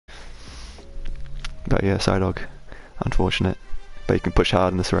But yeah, Sarthe, unfortunate. But you can push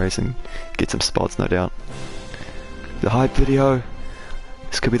hard in this race and get some spots, no doubt. The hype video.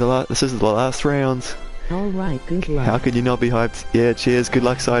 This could be the last. This is the last round. Alright, good luck. How could you not be hyped? Yeah, cheers. Good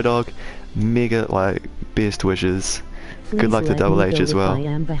luck, Sarthe. Mega, like, best wishes. Please Good luck to Double H as well. I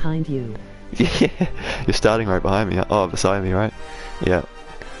am behind you. Yeah, you're starting right behind me. Oh, beside me, right? Yeah.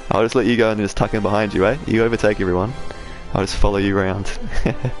 I'll just let you go and just tuck in behind you, eh? You overtake everyone. I'll just follow you around.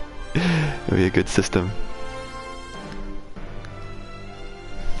 It'll be a good system.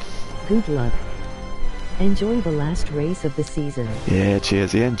 Good luck. Enjoy the last race of the season. Yeah,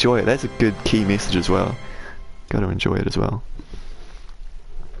 cheers. Yeah, enjoy it. That's a good key message as well. Gotta enjoy it as well.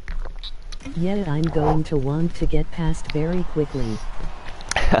 Yeah, I'm going to want to get past very quickly.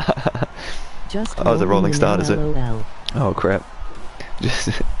 Just oh, it's a rolling start, is it? LOL. Oh crap.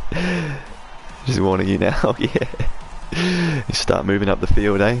 Just warning you now, yeah. You start moving up the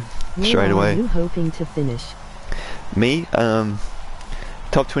field, eh? Straight away. Where are you hoping to finish? Me?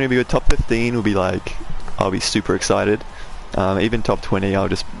 Top 20 will be good. Top 15 will be like, I'll be super excited. Even top 20, I'll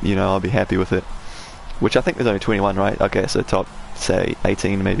just, you know, I'll be happy with it. Which I think there's only 21, right? Okay, so top, say,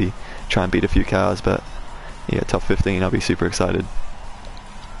 18 maybe. Try and beat a few cars, but yeah, top 15, I'll be super excited.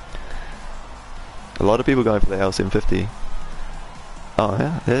 A lot of people going for the L750. Oh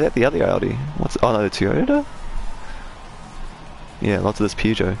yeah, they're at the other Audi. What's? Oh no, the Toyota. Yeah, lots of this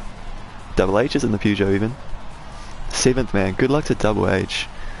Peugeot. Double H is in the Peugeot even. 7th man. Good luck to Double H.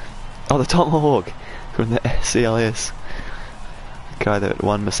 Oh, the Tomahawk from the CLS. The guy that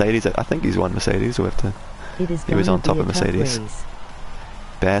won Mercedes. I think he's won Mercedes. We'll have to. He was on top of Mercedes.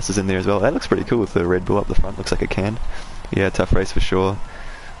 Bass is in there as well. That looks pretty cool with the Red Bull up the front. Looks like a can. Yeah, tough race for sure.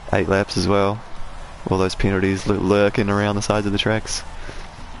 8 laps as well. All those penalties lurking around the sides of the tracks.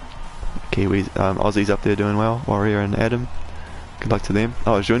 Kiwis, Aussies up there doing well. Warrior and Adam. Good luck to them.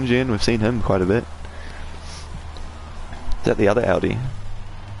 Oh, Junjin, we've seen him quite a bit. Is that the other Audi?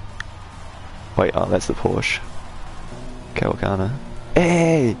 Wait, oh, that's the Porsche. Kawakana.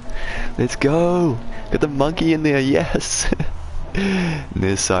 Hey! Let's go! Got the monkey in there, yes! And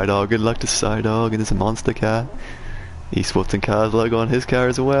there's Sarthe. Good luck to Sarthe. And there's a monster car. Esports and Cars logo on his car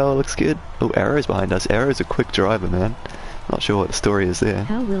as well. Looks good. Oh, Arrow's behind us. Arrow's a quick driver, man. Not sure what the story is there.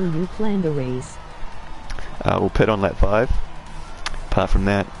 How will you plan the race? We'll pit on lap 5. Apart from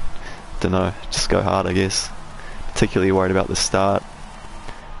that, dunno. Just go hard, I guess. Particularly worried about the start.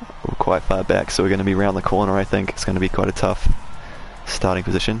 We're quite far back, so we're going to be round the corner, I think. It's going to be quite a tough starting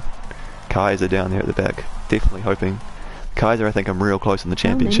position. Kaiser down there at the back. Definitely hoping. Kaiser, I think I'm real close in the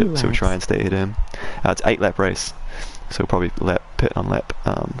championship, so we'll try and stay ahead of him. It's 8 lap race. So we'll probably pit on lap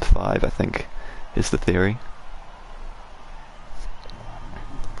 5, I think, is the theory.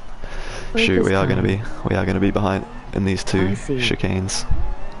 Shoot, we are going to be behind in these 2 chicanes.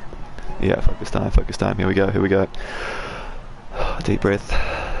 Yeah, focus time. Here we go. Deep breath.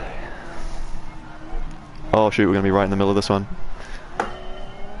 Oh shoot, we're going to be right in the middle of this one.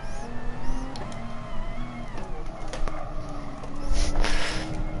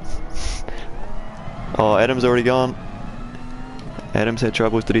 Oh, Adam's already gone. Adam's had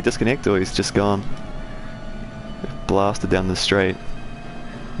troubles. Did he disconnect or he's just gone? Blasted down the straight.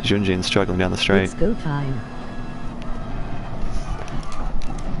 Junjin's struggling down the straight. It's go time.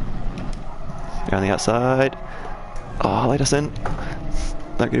 Around the outside. Oh, let us in.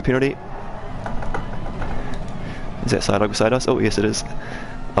 Don't get a penalty. Is that Sarthe beside us? Oh, yes it is.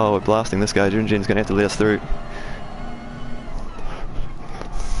 Oh, we're blasting this guy. Junjin's going to have to let us through.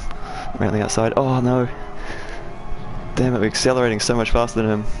 Around the outside. Oh no. Damn it, we're accelerating so much faster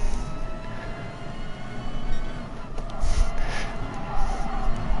than him.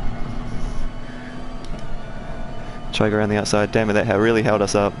 Try to go around the outside. Damn it, that really held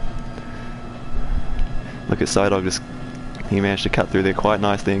us up. Look at Sarthe, just he managed to cut through there quite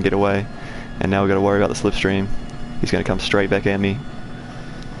nicely and get away. And now we've got to worry about the slipstream. He's going to come straight back at me.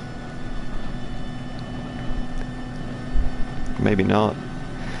 Maybe not.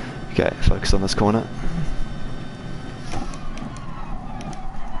 Okay, focus on this corner.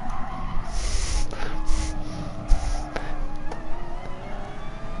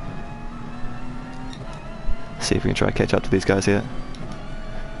 See if we can try to catch up to these guys here.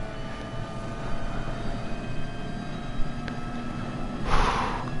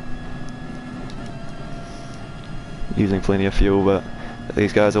 Using plenty of fuel, but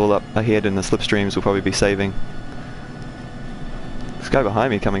these guys all up ahead in the slipstreams will probably be saving. This guy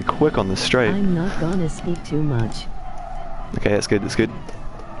behind me coming quick on the straight. I'm not gonna speak too much. Okay, that's good, that's good.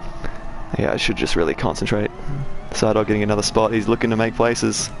 Yeah, I should just really concentrate. Sarthe getting another spot. He's looking to make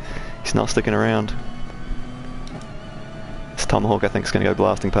places. He's not sticking around. It's Tomahawk, I think, is going to go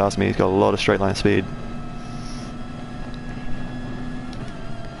blasting past me. He's got a lot of straight line speed.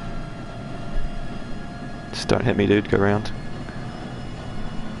 Just don't hit me, dude. Go around.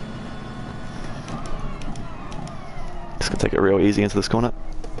 Just going to take it real easy into this corner.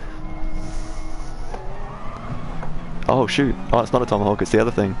 Oh, shoot. Oh, it's not a Tomahawk, it's the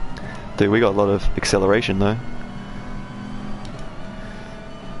other thing. Dude, we got a lot of acceleration, though.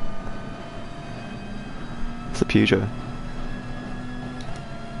 It's a Peugeot.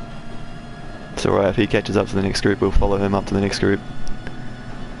 It's alright, if he catches up to the next group, we'll follow him up to the next group.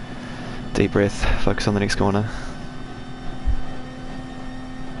 Deep breath, focus on the next corner.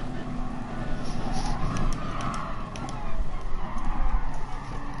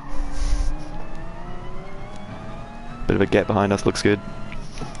 Bit of a gap behind us, looks good.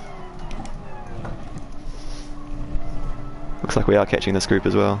 Looks like we are catching this group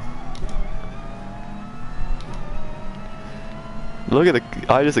as well. Look at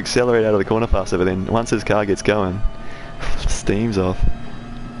the... I just accelerate out of the corner faster, but then once his car gets going, steam's off.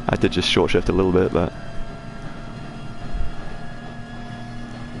 I did just short shift a little bit, but...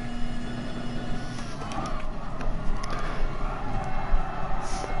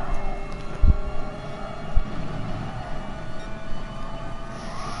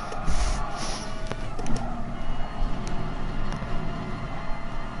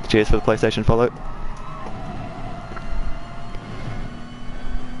 Cheers for the PlayStation follow.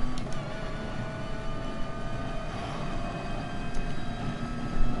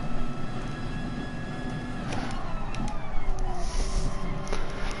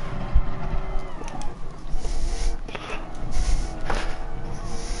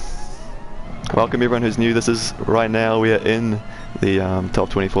 Welcome everyone who's new. This is right now we are in the top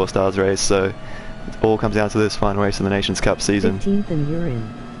 24 stars race, so it all comes down to this final race in the Nations Cup season. 15th and you're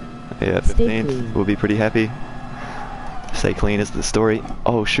in. Yeah, 15th. We'll be pretty happy. Stay clean is the story.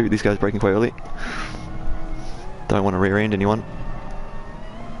 Oh shoot, these guys braking quite early. Don't want to rear end anyone.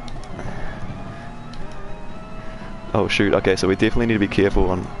 Oh shoot, okay, so we definitely need to be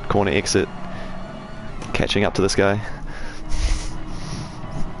careful on corner exit. Catching up to this guy.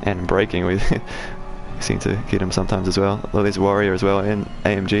 And braking, we seem to get him sometimes as well. Well, there's Warrior as well, and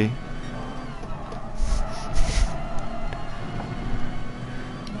AMG.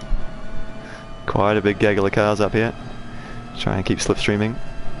 Quite a big gaggle of cars up here. Try and keep slipstreaming.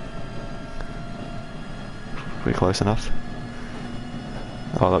 We're close enough.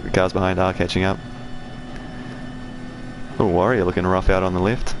 Oh look, the cars behind are catching up. Oh, Warrior looking rough out on the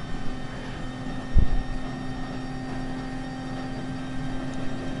left.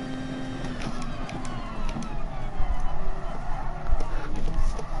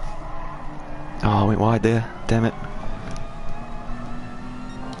 Oh, I went wide there. Damn it.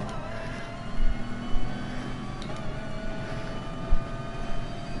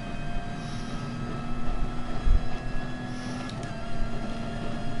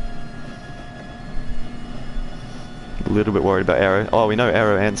 A little bit worried about Arrow. Oh, we know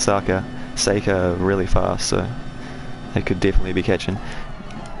Arrow and Sarthe are really fast, so they could definitely be catching.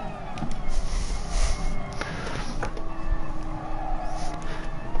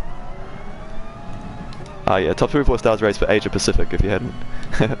 Oh yeah, top 3 or 4 stars race for Asia Pacific if you hadn't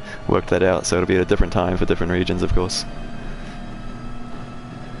worked that out, so it'll be at a different time for different regions, of course.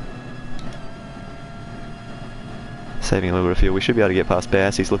 Saving a little bit of fuel. We should be able to get past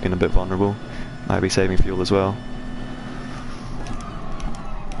Bass. He's looking a bit vulnerable. Might be saving fuel as well.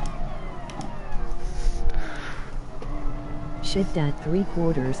 Shift at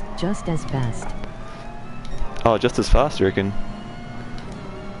 3/4, just as fast. Oh, just as fast, you reckon?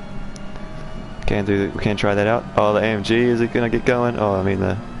 We can try that out. Oh, the AMG, is it gonna get going? Oh, I mean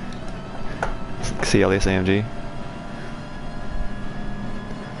the CLS AMG.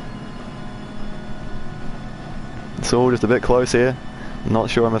 It's all just a bit close here. Not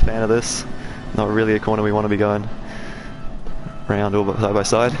sure I'm a fan of this. Not really a corner we want to be going round all side by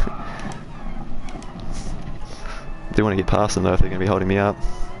side. Do want to get past them though if they're going to be holding me up.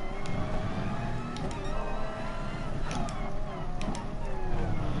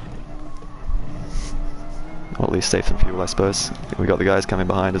 Or at least save some fuel, I suppose. We got the guys coming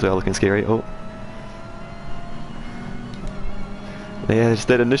behind as well, looking scary. Oh. Yeah, just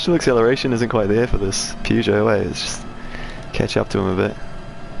that initial acceleration isn't quite there for this Peugeot, eh? It's just catch up to him a bit.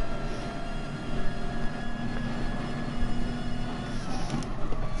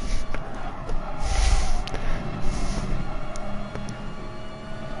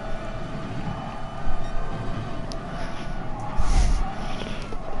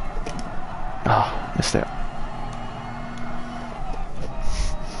 Oh, missed out.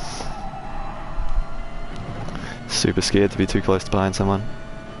 Super scared to be too close to behind someone.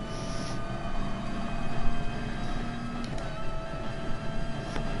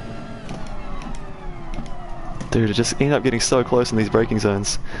 Dude, I just end up getting so close in these braking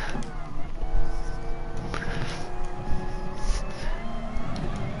zones.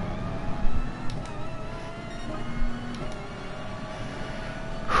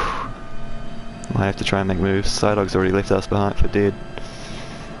 Might have to try and make moves. Sarthe's already left us behind for dead.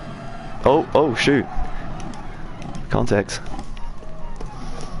 Oh shoot. Contact.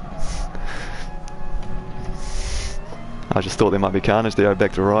 I just thought there might be carnage there. I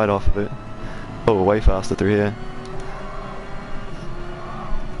backed to right off of it. Oh, way faster through here.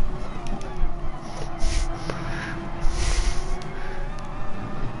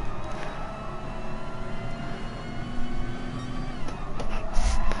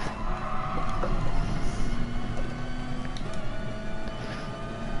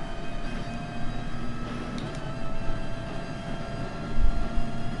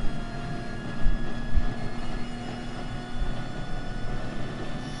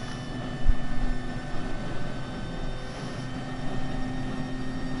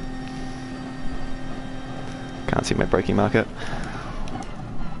 Can't see my braking marker.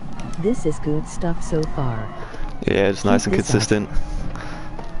 This is good stuff so far. Yeah, it's nice and consistent.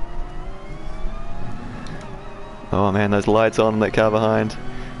 Oh man, those lights on in that car behind,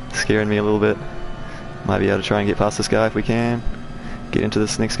 scaring me a little bit. Might be able to try and get past this guy if we can. Get into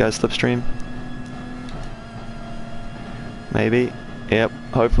this next guy's slipstream. Maybe. Yep,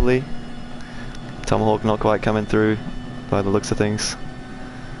 hopefully. Tomahawk not quite coming through by the looks of things.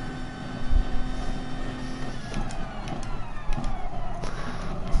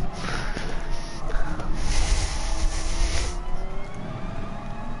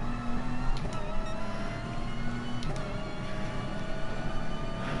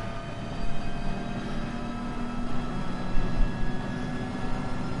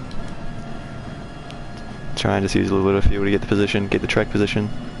 Try and just use a little bit of fuel to get the position, get the track position.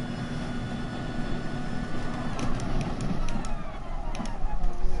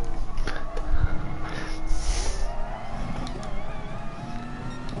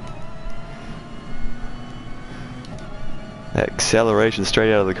 That acceleration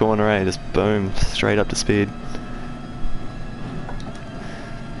straight out of the corner, eh? Just boom, straight up to speed.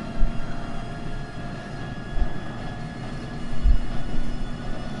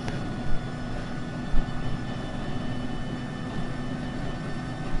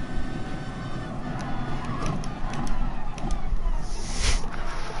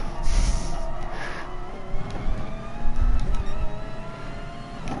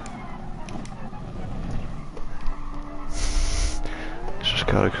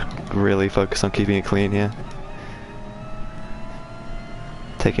 Gotta really focus on keeping it clean here.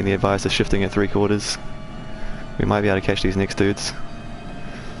 Taking the advice of shifting at 3/4. We might be able to catch these next dudes.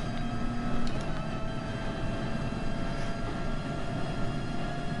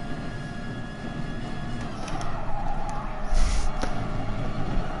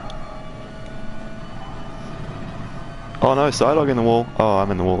 Oh no, Sarthe in the wall. Oh, I'm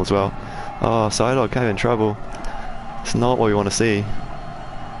in the wall as well. Oh, Sarthe came in trouble. It's not what we want to see.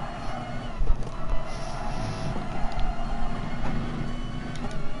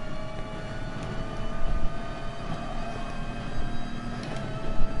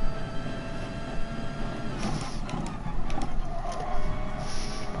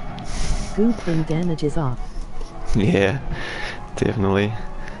 Good thing damage is off. Yeah, definitely.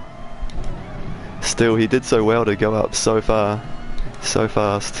 Still, he did so well to go up so far, so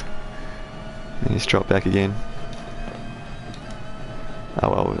fast. And he's dropped back again. Oh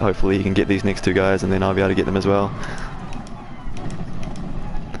well, hopefully he can get these next two guys and then I'll be able to get them as well.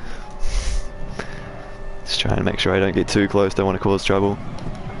 Just trying to make sure I don't get too close, don't want to cause trouble.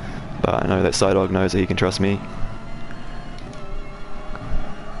 But I know that Sarthe knows that he can trust me.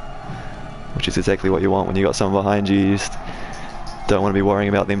 Which is exactly what you want when you got someone behind you. You just don't want to be worrying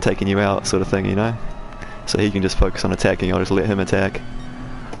about them taking you out, sort of thing, you know? So he can just focus on attacking, I'll just let him attack.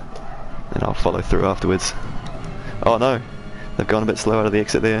 And I'll follow through afterwards. Oh no! They've gone a bit slow out of the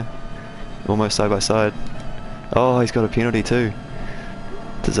exit there. Almost side by side. Oh, he's got a penalty too.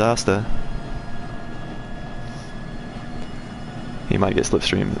 Disaster. He might get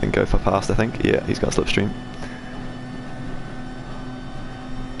slipstream and go for fast, I think. Yeah, he's got slipstream.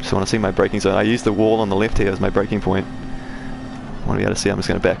 Just want to see my braking zone. I use the wall on the left here as my braking point. I want to be able to see. I'm just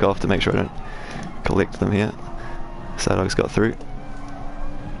going to back off to make sure I don't collect them here. Sarthe's got through.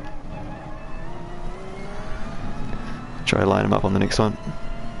 Try to line him up on the next one.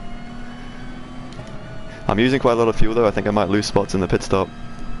 I'm using quite a lot of fuel though. I think I might lose spots in the pit stop.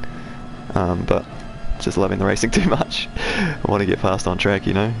 But Just loving the racing too much. I want to get fast on track,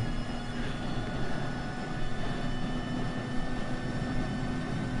 you know.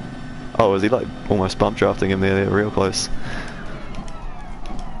 Oh, was he like almost bump drafting him there? They're real close.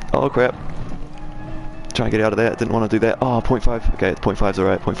 Oh crap. Trying to get out of that, didn't want to do that. Oh, 0.5. Okay, 0.5's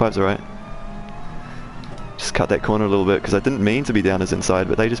alright, 0.5's alright. Just cut that corner a little bit because I didn't mean to be down his inside,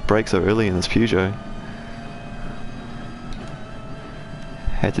 but they just brake so early in this Peugeot.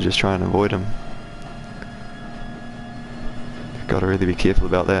 Had to just try and avoid him. Gotta really be careful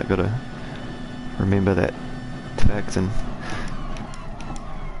about that, gotta remember that fact and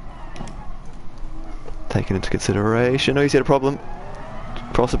take it into consideration. Oh, he's had a problem.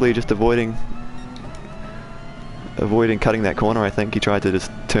 Possibly just avoiding cutting that corner. I think he tried to just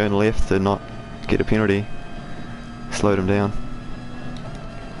turn left to not get a penalty. Slowed him down.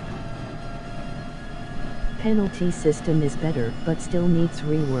 Penalty system is better, but still needs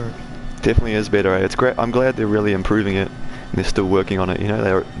rework. Definitely is better. It's great. I'm glad they're really improving it. And they're still working on it. You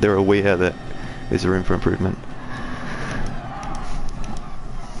know, they're aware that there's room for improvement.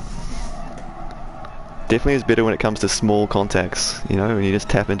 Definitely is better when it comes to small contacts. You know, when you just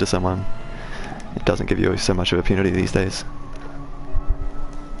tap into someone, it doesn't give you so much of a penalty these days.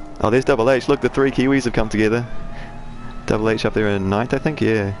 Oh, there's Double H. Look, the three Kiwis have come together. Double H up there in 9th, I think.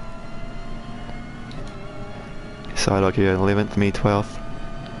 Yeah. Sarthe here in 11th, me 12th.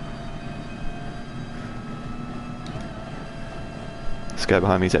 This guy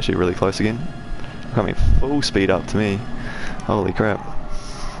behind me is actually really close again. Coming full speed up to me. Holy crap.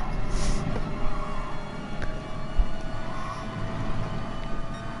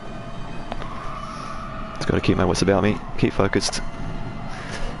 Just got to keep my wits about me, keep focused.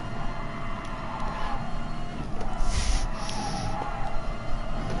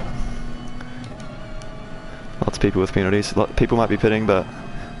 Lots of people with penalties. People might be pitting, but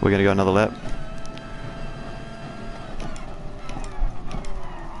we're going to go another lap.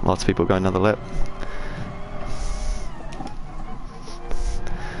 Lots of people going another lap.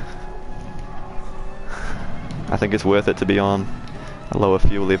 I think it's worth it to be on lower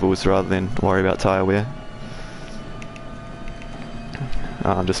fuel levels rather than worry about tyre wear.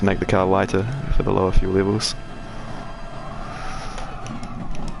 Just make the car lighter for the lower fuel levels.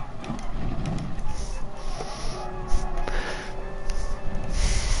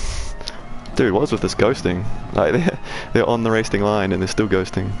 Dude, what's with this ghosting? Like they're on the racing line and they're still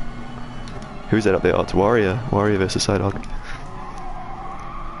ghosting. Who's that up there? Oh, it's Warrior. Warrior versus Sarthe.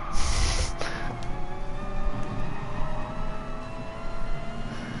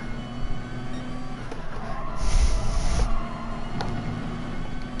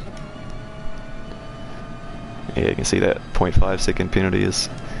 Yeah, you can see that 0.5 second penalty is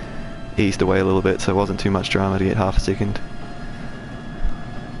eased away a little bit, so it wasn't too much drama to get half a second.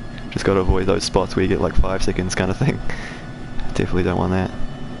 Just got to avoid those spots where you get like 5 seconds kind of thing. Definitely don't want that.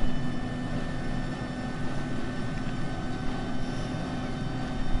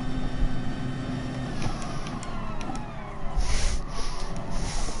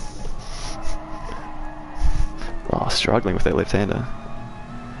 Oh, struggling with that left-hander.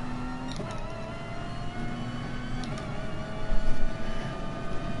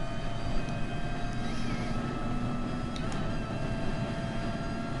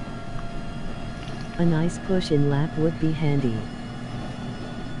 A nice push-in lap would be handy.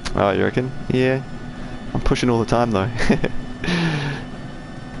 Oh, you reckon? Yeah. I'm pushing all the time though.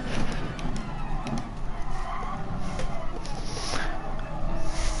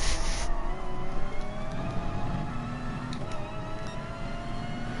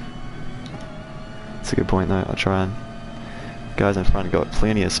 That's a good point though, I'll try and... Guys in front got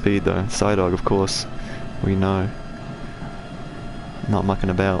plenty of speed though. Sarthe, of course, we know. Not mucking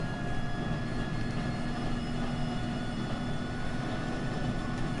about.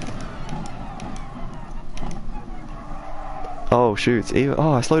 Oh shoot,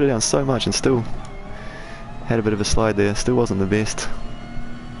 oh I slowed it down so much and still had a bit of a slide there, still wasn't the best.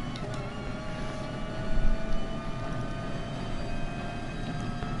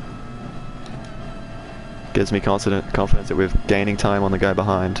 Gives me confidence that we're gaining time on the guy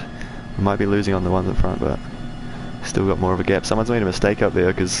behind. We might be losing on the ones in front, but still got more of a gap. Someone's made a mistake up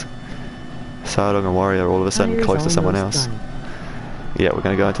there because Sarthe and Warrior are all of a sudden close to someone else. Done. Yeah, we're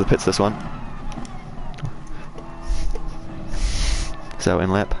going to go into the pits this one. So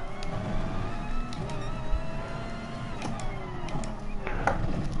in lap.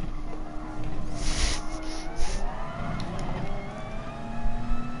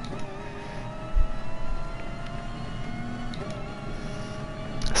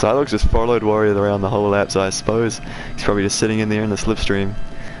 Sarthe just followed Warrior around the whole lap, so I suppose he's probably just sitting in there in the slipstream,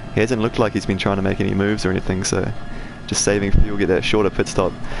 He hasn't looked like he's been trying to make any moves or anything, so just saving fuel, get that shorter pit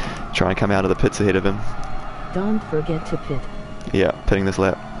stop, try and come out of the pits ahead of him. Don't forget to pit. Yeah, pitting this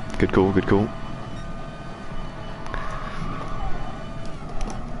lap. Good call, good call.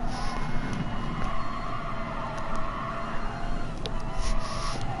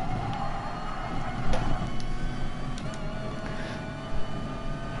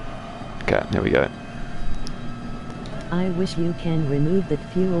 Okay, there we go. I wish you can remove that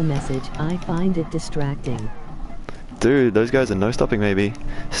fuel message. I find it distracting. Dude, those guys are no stopping maybe.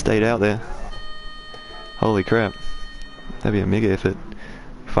 Stayed out there. Holy crap. That'd be a mega effort.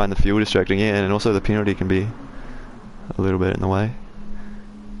 Find the fuel distracting, yeah, and also the penalty can be a little bit in the way.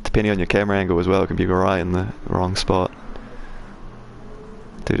 Depending on your camera angle as well, it can be right in the wrong spot.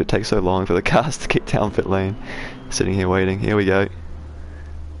 Dude, it takes so long for the cars to get down pit lane. Sitting here waiting. Here we go.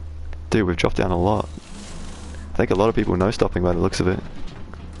 Dude, we've dropped down a lot. I think a lot of people no stopping by the looks of it.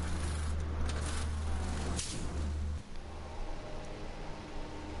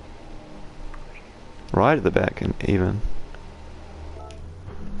 Right at the back and even.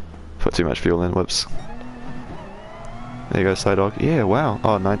 Put too much fuel in, whoops. There you go, side dog. Yeah, wow.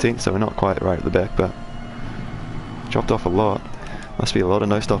 Oh, 19th, so we're not quite right at the back, but dropped off a lot. Must be a lot of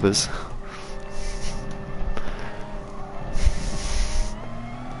no stoppers.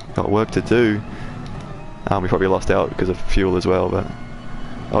 Got work to do. We probably lost out because of fuel as well, but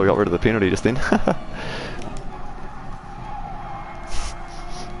oh, we got rid of the penalty just then.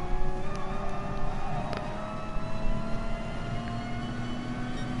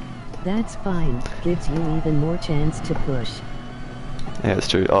 That's fine. Gives you even more chance to push. Yeah, it's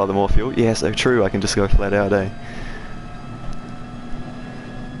true. Oh, the more fuel? Yeah, so true. I can just go flat out, eh?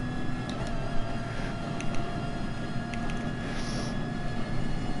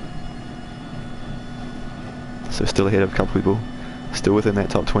 So still ahead of a couple people. Still within that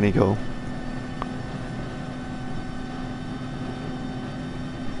top 20 goal.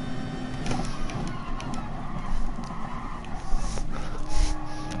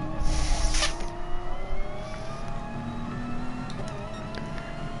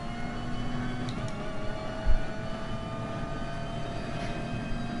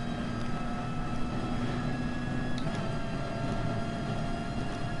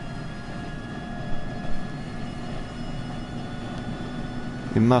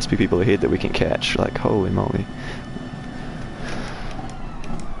 There must be people ahead that we can catch, like holy moly.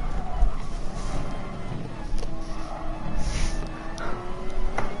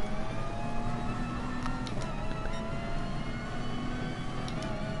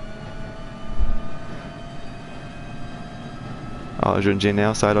 Oh, Junjin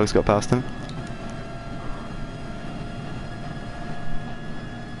now, Side Dog's got past him.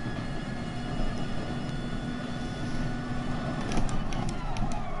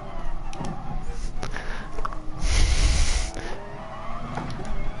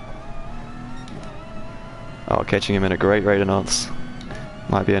 Oh, catching him in a great rate of knots.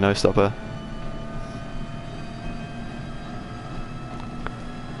 Might be a no-stopper.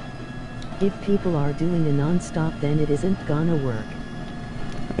 If people are doing a non-stop, then it isn't gonna work.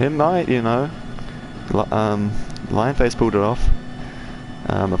 It might, you know. Lionface pulled it off.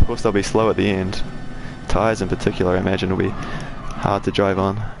 Of course they'll be slow at the end. Tyres in particular, I imagine, will be hard to drive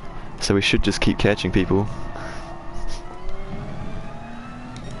on. So we should just keep catching people.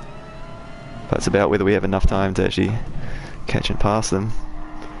 But it's about whether we have enough time to actually catch and pass them.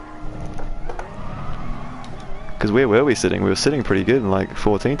 Because where were we sitting? We were sitting pretty good in like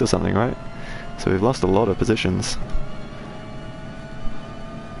 14th or something, right? So we've lost a lot of positions.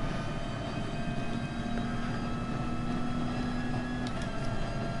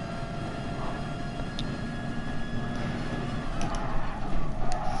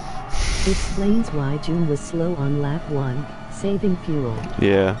 Explains why June was slow on lap 1, saving fuel.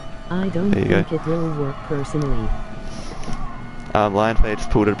 Yeah. I don't think it will work personally.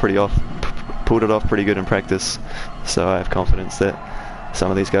 Lionface pulled it off pretty good in practice, so I have confidence that some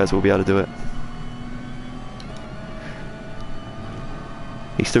of these guys will be able to do it.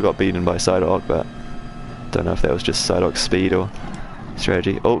 He still got beaten by Psydog, but don't know if that was just Psydog's speed or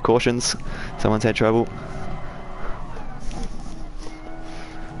strategy. Oh, cautions! Someone's had trouble.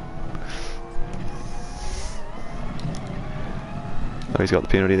 Oh, he's got the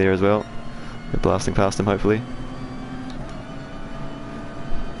penalty there as well. They're blasting past him, hopefully.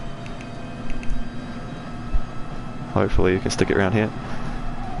 Hopefully you can stick it around here.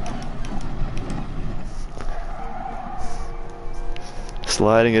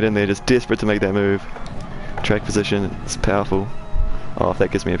 Sliding it in there, just desperate to make that move. Track position, it's powerful. Oh, if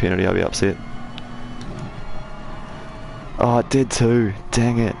that gives me a penalty, I'll be upset. Oh, it did too.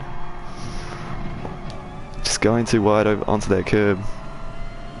 Dang it. Just going too wide over onto that curb.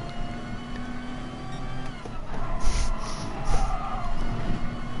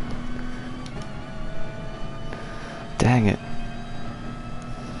 Dang it.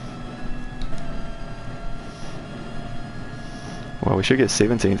 Well, we should get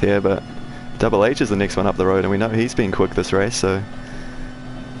 17th here, but Double H is the next one up the road, and we know he's been quick this race, so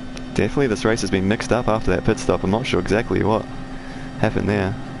definitely this race has been mixed up after that pit stop. I'm not sure exactly what happened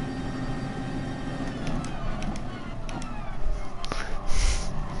there.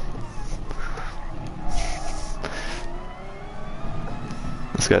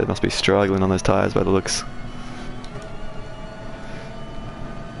 This guy must be struggling on those tyres by the looks.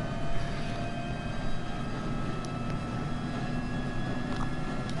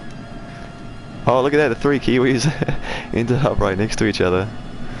 Oh, look at that, the three Kiwis ended up right next to each other.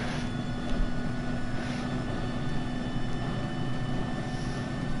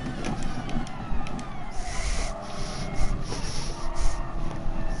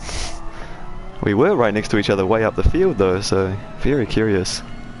 We were right next to each other way up the field though, so very curious.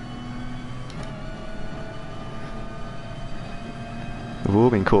 We've all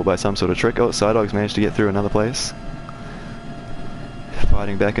been caught by some sort of trick. Oh, Psydog's managed to get through another place.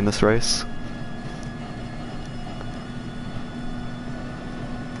 Fighting back in this race.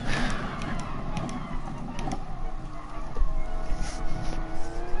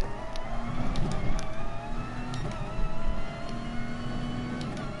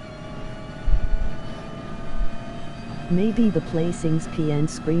 Maybe the placings PN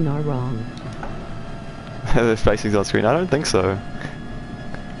screen are wrong. The placings on screen? I don't think so.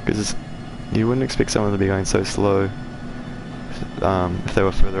 Because you wouldn't expect someone to be going so slow if they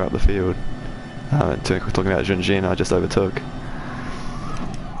were further up the field. Talking about Junjin, I just overtook.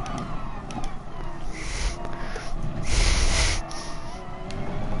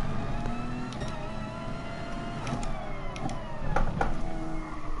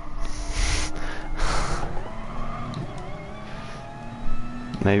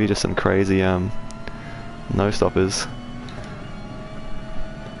 Maybe just some crazy no stoppers.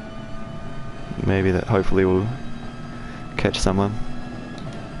 Maybe that hopefully will catch someone.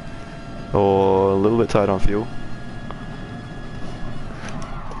 Or a little bit tight on fuel.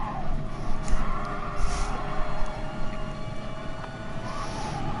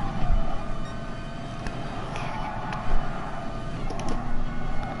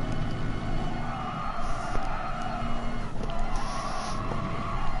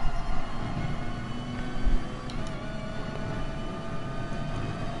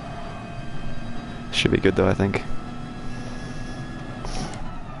 Should be good though, I think.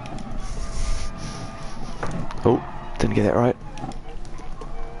 Oh, didn't get that right.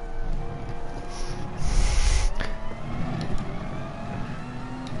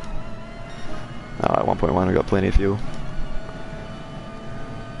 At 1.1 we got plenty of fuel.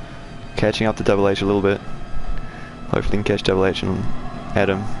 Catching up to Double H a little bit. Hopefully we can catch Double H and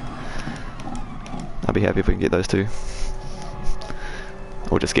Adam. I'll be happy if we can get those two.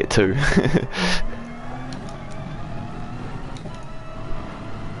 Or just get two.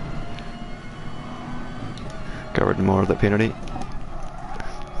 Got rid of more of the penalty.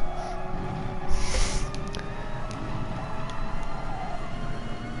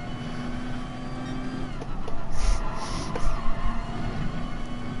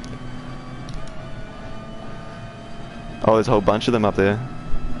 Oh, there's a whole bunch of them up there.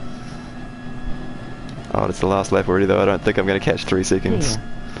 Oh, it's the last lap already though. I don't think I'm going to catch 3 seconds.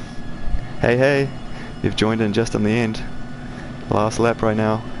 Hey, hey, you've joined in just on the end. Last lap right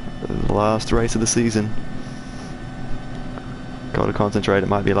now. The last race of the season. Gotta concentrate, it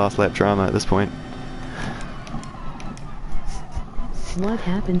might be last lap drama at this point. What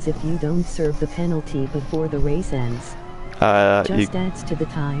happens if you don't serve the penalty before the race ends? Just adds to the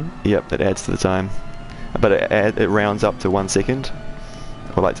time? Yep, it adds to the time. But it rounds up to 1 second.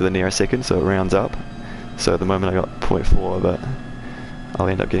 Or like to the nearest second, so it rounds up. So at the moment I got 0.4, but I'll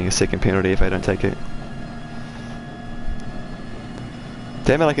end up getting a second penalty if I don't take it.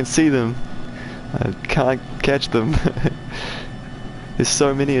 Damn it, I can see them. I can't catch them. There's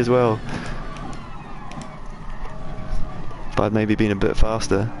so many as well. But maybe being a bit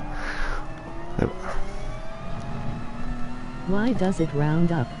faster. Why does it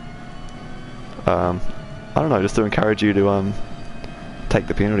round up? I don't know, just to encourage you to take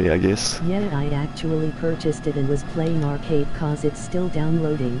the penalty, I guess. Yeah, I actually purchased it and was playing arcade cause it's still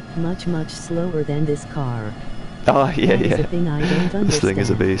downloading, much slower than this car. Oh, yeah, that yeah. Is a thing I don't understand. This thing is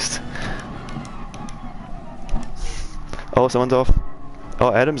a beast. Oh, someone's off.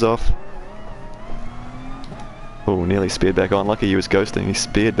 Oh, Adam's off. Oh, nearly speared back on. Lucky he was ghosting. He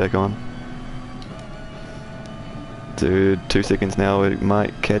speared back on. Dude, 2 seconds now. We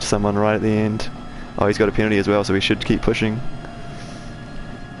might catch someone right at the end. Oh, he's got a penalty as well, so we should keep pushing.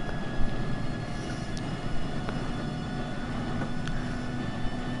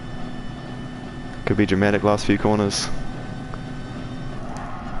 Could be dramatic last few corners.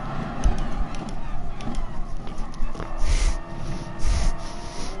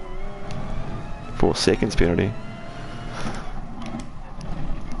 Four seconds penalty.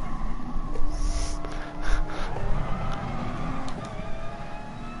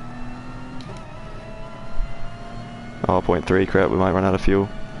 Oh, 0.3, crap, we might run out of fuel.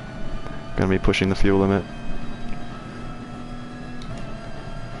 Gonna be pushing the fuel limit.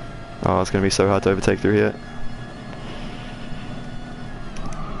 Oh, it's gonna be so hard to overtake through here.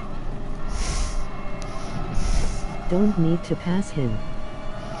 Don't need to pass him.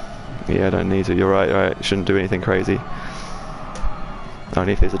 Yeah, I don't need to. You're right, shouldn't do anything crazy.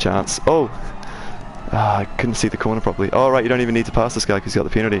 Only if there's a chance. Oh! Ah, I couldn't see the corner properly. Oh, right, you don't even need to pass this guy because he's got the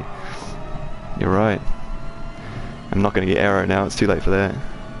penalty. You're right. I'm not going to get arrow now, it's too late for that.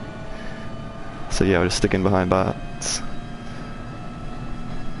 So yeah, I'll just stick in behind Bart's.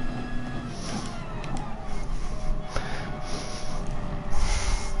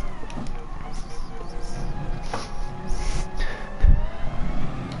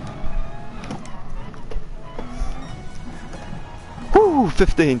 Woo!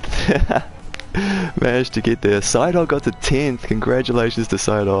 15th! Managed to get there. Sarthe got to 10th. Congratulations to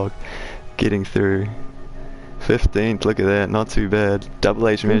Sarthe getting through. 15th, look at that, not too bad. Double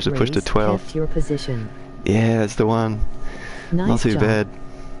H managed to push to 12th. Your position. Yeah, that's the one. Nice not too job. bad.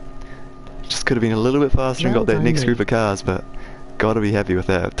 Just could have been a little bit faster and got that next group of cars, but gotta be happy with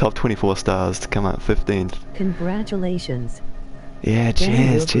that. Top 24 stars to come out 15th. Congratulations. Yeah,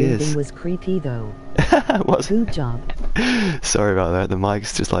 cheers, cheers. Your was creepy though. Was Good job. Sorry about that, the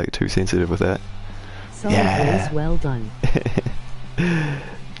mic's just like too sensitive with that. Solid yeah. race, well done.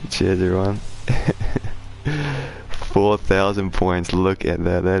 Cheers everyone. 4,000 points, look at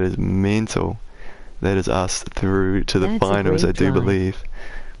that, that is mental. That is us through to the finals, I do believe.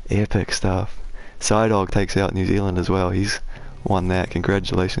 Epic stuff. Sarthe takes out New Zealand as well, he's won that,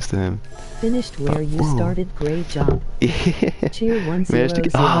 congratulations to him. Finished where you started, great job. Yeah. Cheer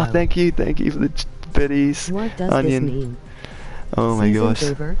 1-0-0. Oh, thank you for the biddies. What does Onion. this mean? Oh my Season's gosh.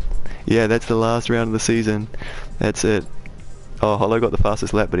 over? Yeah, that's the last round of the season. That's it. Oh, Hollow got the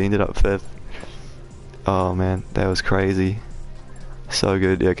fastest lap, but he ended up 5th. Oh man, that was crazy. So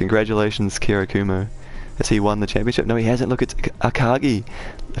good. Yeah, congratulations, Kirakumo. Has he won the championship? No, he hasn't. Look, it's a.k.a.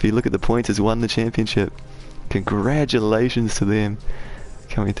 If you look at the points, has won the championship. Congratulations to them.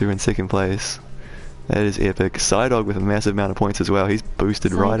 Coming through in 2nd place. That is epic. Sarthe with a massive amount of points as well. He's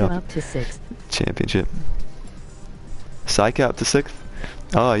boosted right up to 6th. Championship. Saika up to 6th.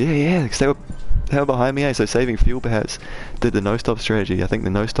 Oh yeah, because they were behind me, so saving fuel perhaps. Did the no-stop strategy. I think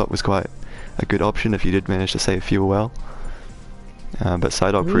the no-stop was quite a good option if you did manage to save fuel well. But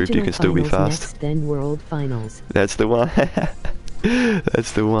Sarthe proved you can still be fast. Next, then World Finals. That's the one.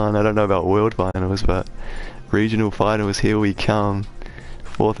 That's the one. I don't know about World Finals, but Regional Finals, here we come.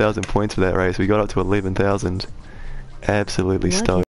 4,000 points for that race. We got up to 11,000. Absolutely stoked.